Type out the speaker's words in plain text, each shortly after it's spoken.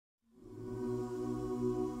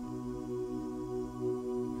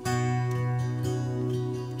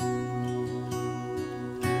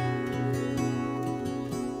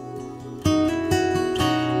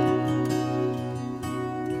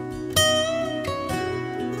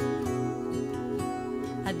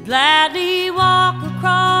gladly walk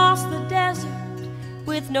across the desert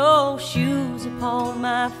with no shoes upon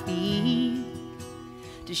my feet,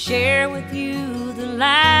 to share with you the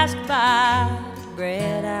last bite of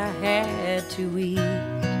bread I had to eat.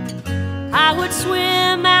 I would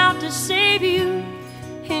swim out to save you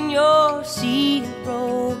in your sea of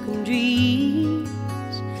broken dreams.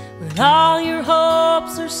 When all your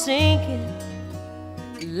hopes are sinking,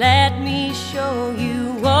 let me show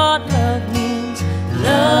you what love means.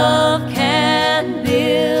 Love can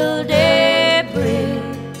build a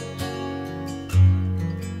bridge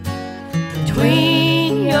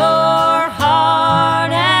between your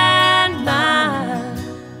heart and mine.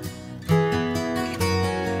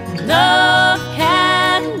 Love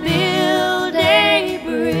can build a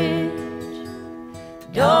bridge.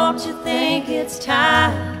 Don't you think it's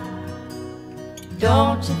time?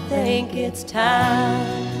 Don't you think it's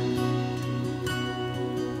time?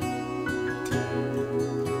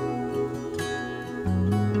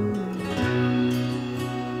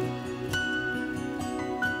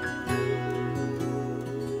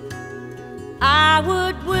 I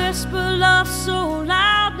would whisper love so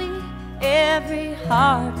loudly every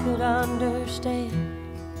heart could understand,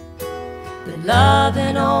 that love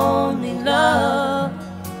and only love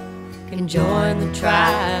can join the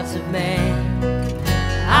tribes of man.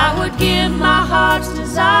 I would give my heart's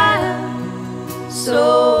desire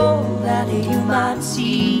so that you might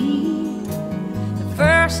see. The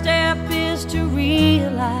first step is to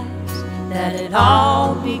realize that it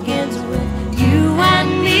all begins